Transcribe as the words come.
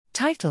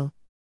Title: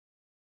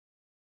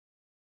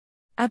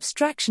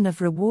 Abstraction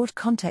of reward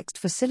context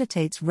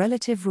facilitates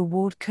relative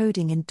reward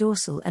coding in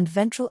dorsal and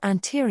ventral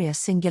anterior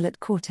cingulate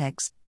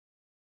cortex.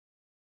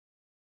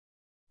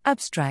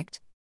 Abstract: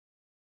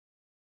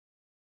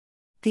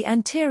 The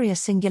anterior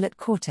cingulate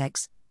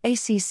cortex,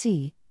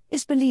 ACC,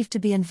 is believed to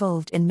be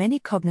involved in many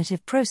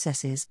cognitive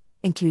processes,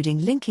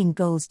 including linking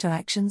goals to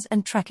actions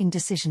and tracking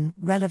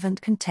decision-relevant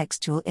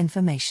contextual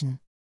information.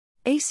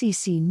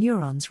 ACC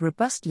neurons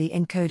robustly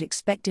encode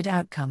expected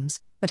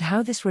outcomes, but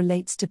how this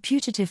relates to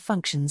putative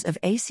functions of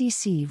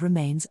ACC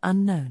remains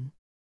unknown.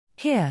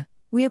 Here,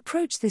 we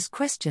approach this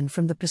question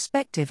from the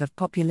perspective of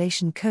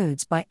population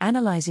codes by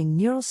analyzing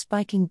neural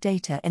spiking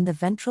data in the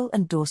ventral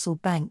and dorsal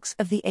banks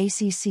of the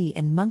ACC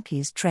in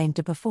monkeys trained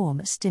to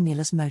perform a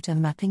stimulus motor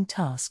mapping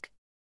task.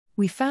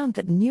 We found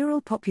that neural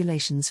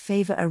populations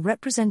favor a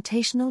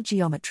representational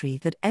geometry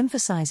that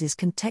emphasizes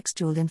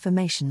contextual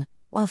information,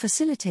 while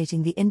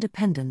facilitating the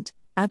independent,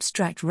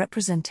 abstract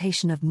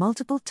representation of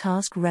multiple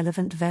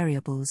task-relevant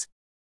variables.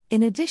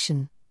 In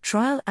addition,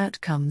 trial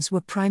outcomes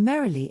were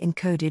primarily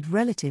encoded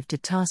relative to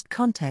task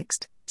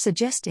context,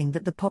 suggesting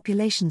that the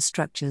population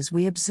structures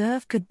we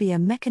observe could be a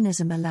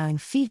mechanism allowing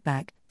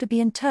feedback to be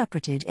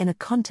interpreted in a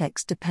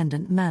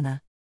context-dependent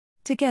manner.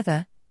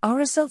 Together, our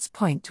results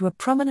point to a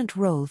prominent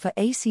role for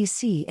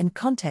ACC in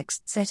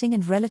context setting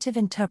and relative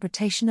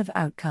interpretation of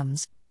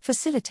outcomes,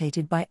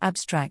 facilitated by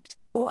abstract,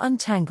 or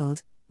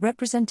untangled,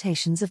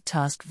 representations of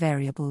task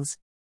variables.